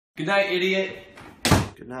Good night, idiot.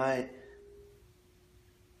 Good night,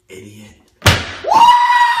 idiot.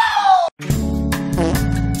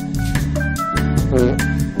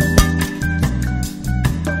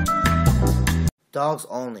 Dogs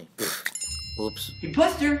only. Oops. Hey,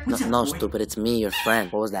 Buster, what's up, No, boy? stupid. It's me, your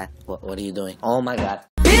friend. What was that? What are you doing? Oh my god.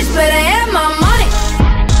 Bitch better have my money.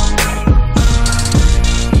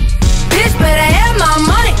 Bitch better have my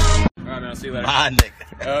money. Alright, man, I'll see you later. My nigga.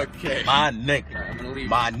 Okay. My nigga. Alright, I'm gonna leave.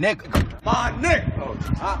 My nigga. My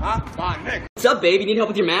nigga. My nigga. What's up, babe? You need help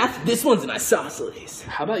with your math? This one's an isosceles.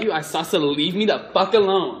 How about you, Isasa, leave me the fuck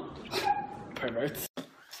alone? Perverts.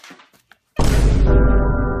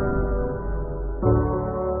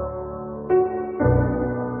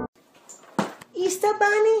 Easter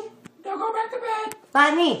Bunny? Don't go back to bed.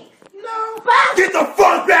 Bunny. No. Get the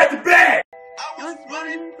fuck back to bed! I was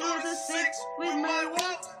running through the six with my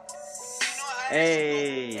walk.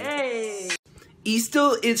 Hey. Hey.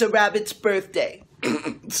 Easter is a rabbit's birthday.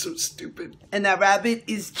 So stupid. And that rabbit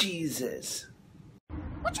is Jesus.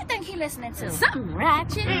 What you think he listening to? Something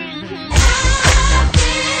ratchet.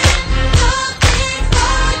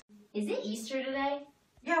 Is it Easter today?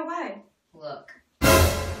 Yeah, why? Look.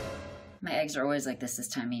 My eggs are always like this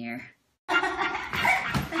time of year.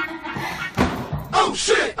 Oh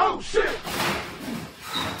shit! Oh shit!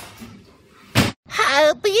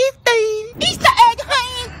 Happy Easter! Easter egg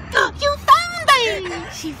hunt! You found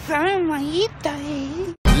it! She found my Easter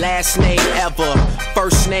egg. Last name ever,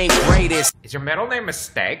 first name greatest. Is your middle name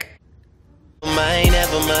Mistake? Mine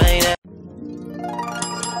ever, mine.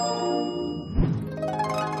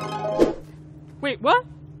 Wait, what?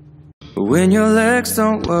 When your legs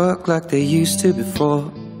don't work like they used to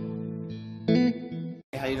before.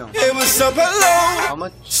 Hey, how you doing? Hey, what's up, hello? How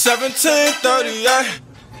much? 1730, I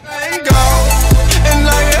ain't gone. And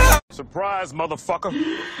like surprise, motherfucker.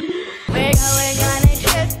 We're going on a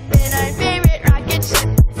trip in our favorite rocket ship.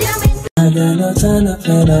 I got no time to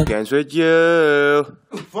play no Games with you.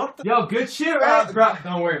 Yo, good shit, right? Bro,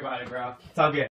 don't worry about it, bro. It's all good.